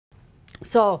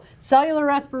So, cellular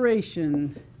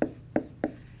respiration.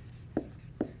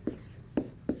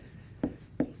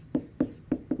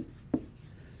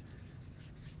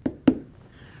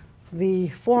 The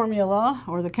formula,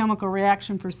 or the chemical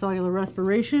reaction for cellular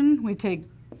respiration, we take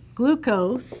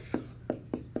glucose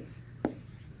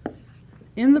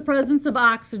in the presence of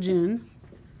oxygen,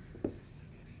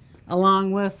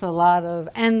 along with a lot of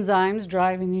enzymes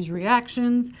driving these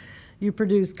reactions. You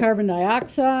produce carbon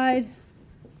dioxide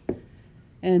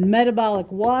and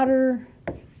metabolic water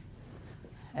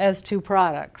as two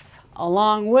products,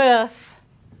 along with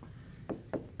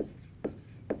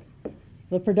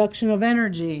the production of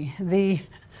energy. The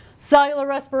cellular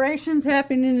respiration is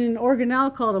happening in an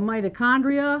organelle called a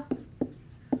mitochondria.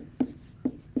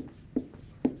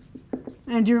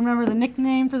 And do you remember the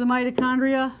nickname for the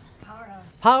mitochondria? Powerhouse.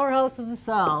 Powerhouse of the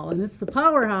cell. And it's the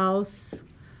powerhouse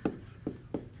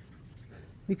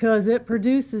because it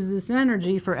produces this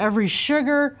energy. For every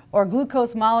sugar or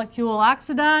glucose molecule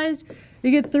oxidized,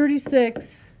 you get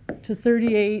 36 to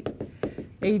 38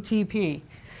 ATP.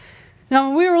 Now,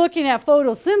 when we were looking at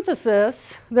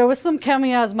photosynthesis, there was some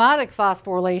chemiosmotic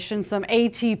phosphorylation, some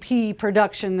ATP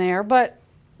production there, but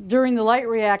during the light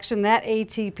reaction, that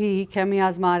ATP,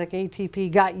 chemiosmotic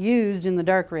ATP, got used in the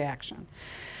dark reaction.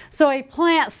 So a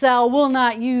plant cell will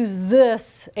not use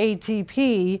this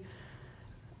ATP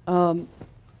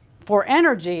for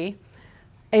energy.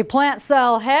 A plant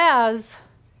cell has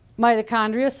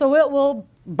mitochondria, so it will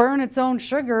burn its own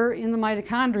sugar in the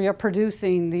mitochondria,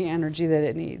 producing the energy that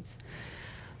it needs.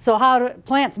 So how do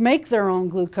plants make their own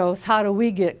glucose? How do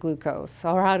we get glucose?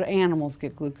 Or how do animals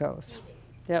get glucose?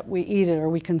 Yep, we eat it or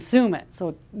we consume it. So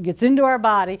it gets into our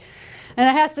body and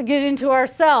it has to get into our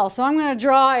cell. So I'm going to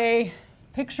draw a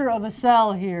picture of a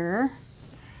cell here.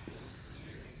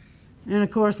 And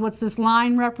of course, what's this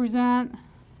line represent?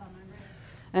 Cell membrane.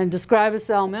 And describe a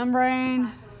cell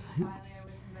membrane.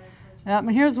 Yep,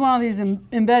 and here's one of these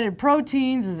embedded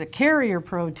proteins, is a carrier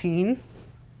protein.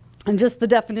 And just the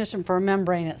definition for a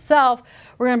membrane itself,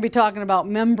 we're going to be talking about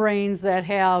membranes that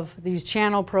have these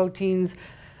channel proteins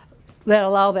that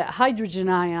allow that hydrogen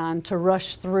ion to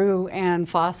rush through and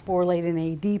phosphorylate an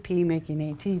ADP, making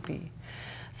ATP.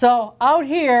 So out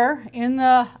here,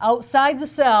 outside the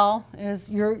cell, is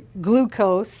your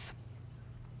glucose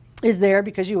is there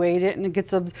because you ate it and it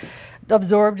gets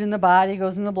absorbed in the body,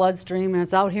 goes in the bloodstream, and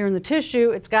it's out here in the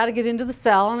tissue. It's got to get into the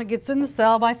cell, and it gets in the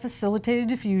cell by facilitated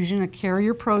diffusion. A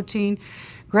carrier protein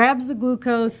grabs the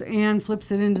glucose and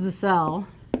flips it into the cell.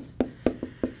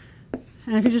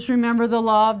 And if you just remember the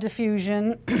law of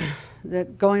diffusion,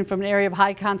 that going from an area of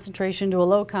high concentration to a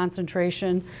low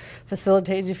concentration,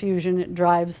 facilitated diffusion, it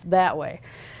drives that way.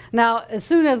 Now, as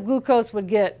soon as glucose would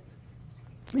get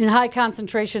in high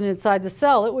concentration inside the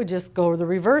cell, it would just go the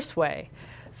reverse way.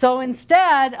 So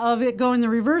instead of it going the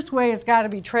reverse way, it's got to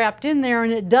be trapped in there,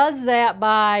 and it does that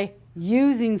by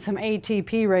using some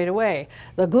ATP right away.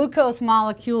 The glucose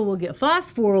molecule will get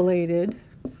phosphorylated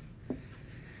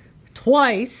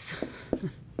twice.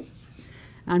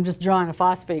 I'm just drawing a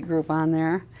phosphate group on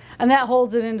there, and that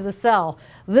holds it into the cell.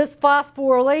 This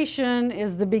phosphorylation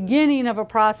is the beginning of a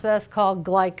process called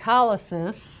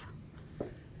glycolysis.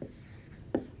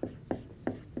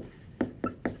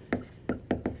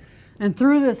 And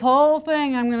through this whole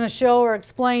thing, I'm going to show or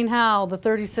explain how the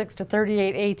 36 to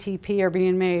 38 ATP are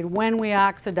being made when we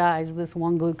oxidize this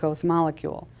one glucose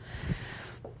molecule.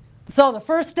 So the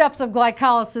first steps of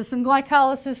glycolysis, and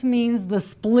glycolysis means the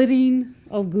splitting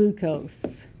of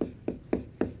glucose.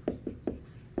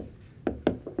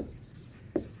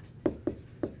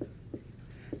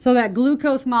 So that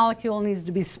glucose molecule needs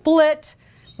to be split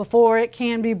before it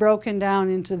can be broken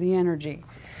down into the energy.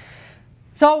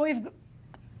 So we've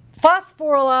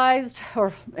phosphorylized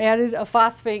or added a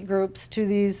phosphate groups to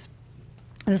this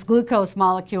glucose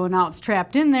molecule, and now it's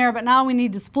trapped in there, but now we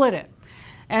need to split it.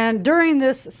 And during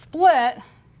this split,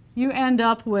 you end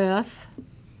up with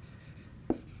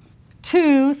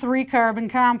 2 3-carbon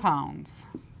compounds.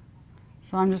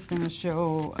 So I'm just going to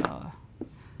show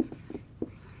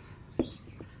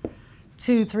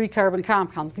 2 3-carbon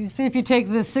compounds. You see, if you take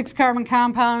this 6-carbon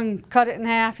compound and cut it in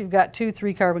half, you've got 2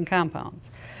 3-carbon compounds.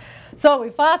 So we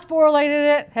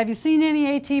phosphorylated it. Have you seen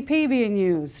any ATP being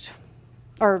used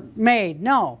or made?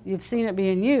 No, you've seen it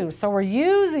being used. So we're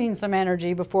using some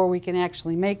energy before we can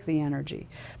actually make the energy.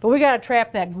 But we got to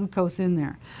trap that glucose in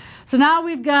there. So now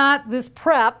we've got this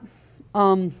prep.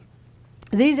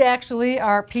 These actually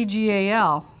are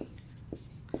PGAL.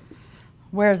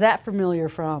 Where's that familiar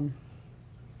from?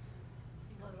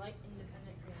 The light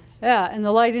independent reaction. Yeah, and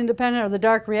the light independent or the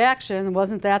dark reaction,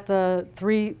 wasn't that the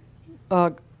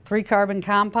 3-carbon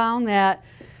compound that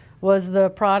was the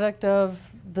product of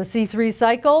the C3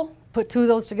 cycle. Put two of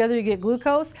those together, you get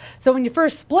glucose. So when you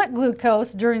first split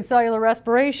glucose during cellular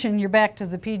respiration, you're back to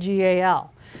the PGAL.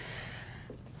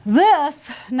 This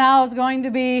now is going to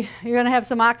be, you're going to have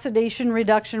some oxidation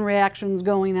reduction reactions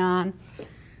going on.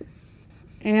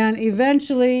 And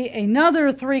eventually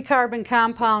another 3-carbon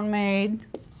compound made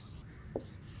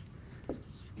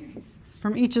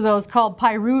from each of those called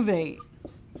pyruvate.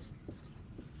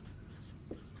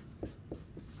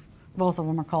 Both of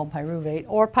them are called pyruvate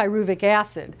or pyruvic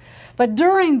acid. But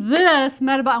during this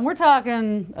metabolic, and we're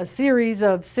talking a series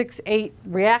of 6-8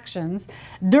 reactions,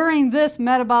 during this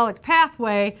metabolic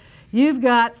pathway, you've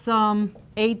got some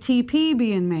ATP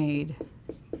being made.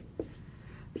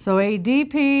 So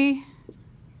ADP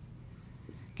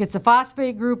gets a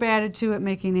phosphate group added to it,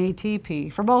 making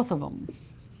ATP for both of them.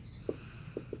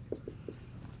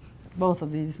 Both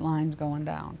of these lines going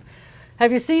down.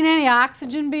 Have you seen any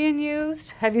oxygen being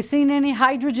used? Have you seen any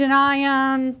hydrogen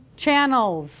ion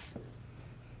channels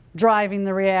driving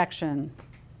the reaction?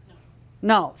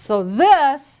 No. So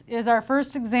this is our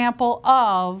first example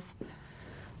of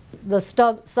the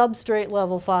substrate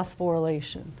level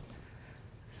phosphorylation.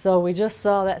 So we just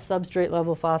saw that substrate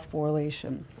level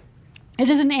phosphorylation.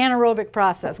 It is an anaerobic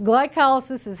process.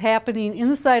 Glycolysis is happening in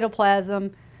the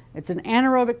cytoplasm. It's an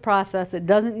anaerobic process. It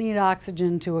doesn't need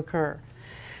oxygen to occur.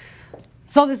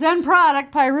 So this end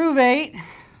product, pyruvate,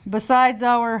 besides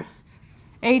our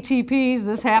ATPs,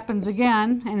 this happens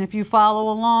again. And if you follow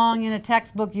along in a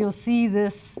textbook, you'll see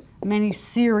this many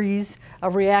series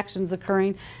of reactions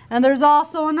occurring. And there's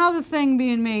also another thing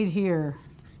being made here.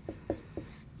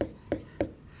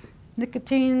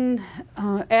 Nicotine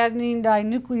adenine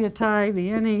dinucleotide, the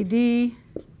NAD,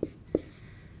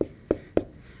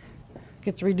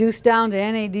 gets reduced down to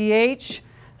NADH.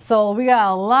 So we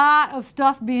got a lot of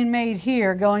stuff being made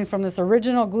here, going from this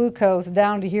original glucose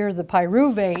down to here, the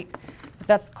pyruvate. But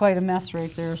that's quite a mess right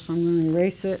there, so I'm going to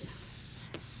erase it.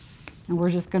 And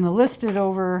we're just going to list it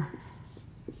over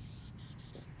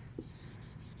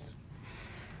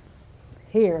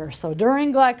here. So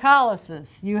during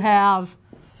glycolysis,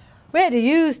 we had to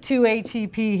use 2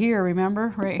 ATP here,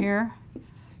 remember, right here?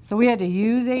 So we had to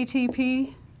use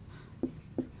ATP.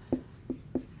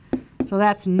 So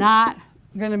that's not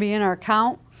going to be in our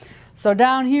count. So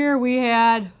down here we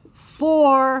had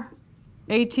 4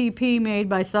 ATP made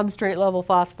by substrate level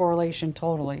phosphorylation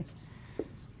totally.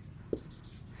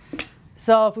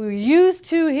 So if we use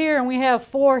 2 here and we have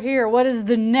 4 here, what is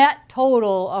the net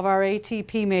total of our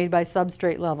ATP made by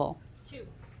substrate level? 2.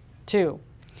 2.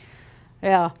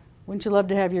 Yeah, wouldn't you love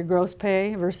to have your gross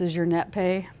pay versus your net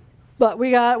pay? But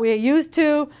we used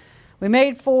 2, we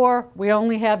made 4, we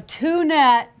only have 2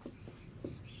 net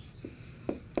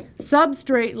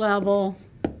substrate level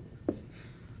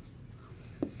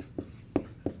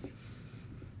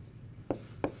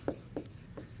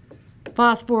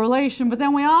phosphorylation, but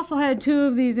then we also had 2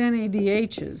 of these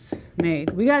NADHs made.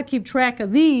 We got to keep track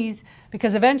of these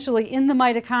because eventually in the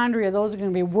mitochondria those are going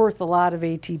to be worth a lot of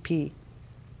ATP.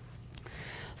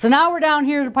 So now we're down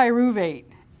here to pyruvate.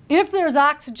 If there's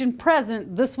oxygen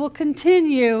present, this will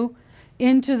continue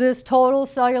into this total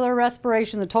cellular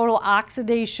respiration, the total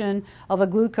oxidation of a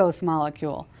glucose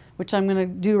molecule, which I'm going to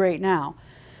do right now.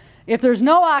 If there's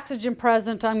no oxygen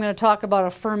present, I'm going to talk about a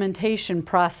fermentation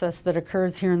process that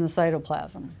occurs here in the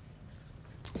cytoplasm.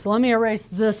 So let me erase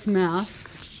this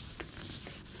mess.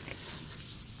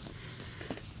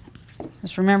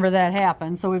 Just remember that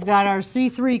happened. So we've got our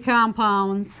C3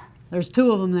 compounds. There's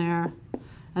 2 of them there,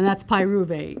 and that's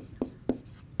pyruvate,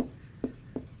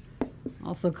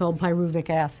 also called pyruvic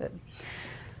acid.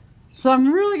 So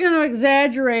I'm really going to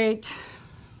exaggerate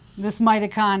this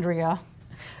mitochondria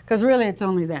because really it's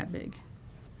only that big.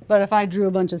 But if I drew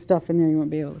a bunch of stuff in there, you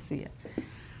wouldn't be able to see it.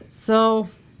 So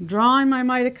drawing my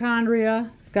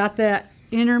mitochondria, it's got that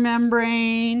inner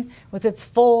membrane with its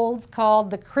folds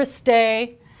called the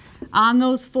cristae. On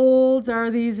those folds are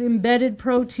these embedded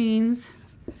proteins,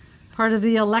 part of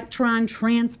the electron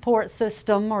transport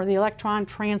system or the electron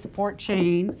transport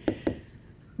chain.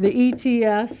 The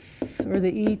ETS or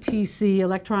the ETC,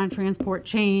 electron transport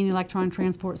chain, electron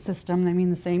transport system, they mean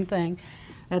the same thing.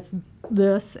 That's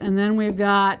this. And then we've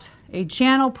got a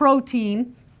channel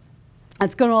protein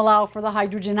that's going to allow for the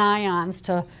hydrogen ions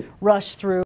to rush through.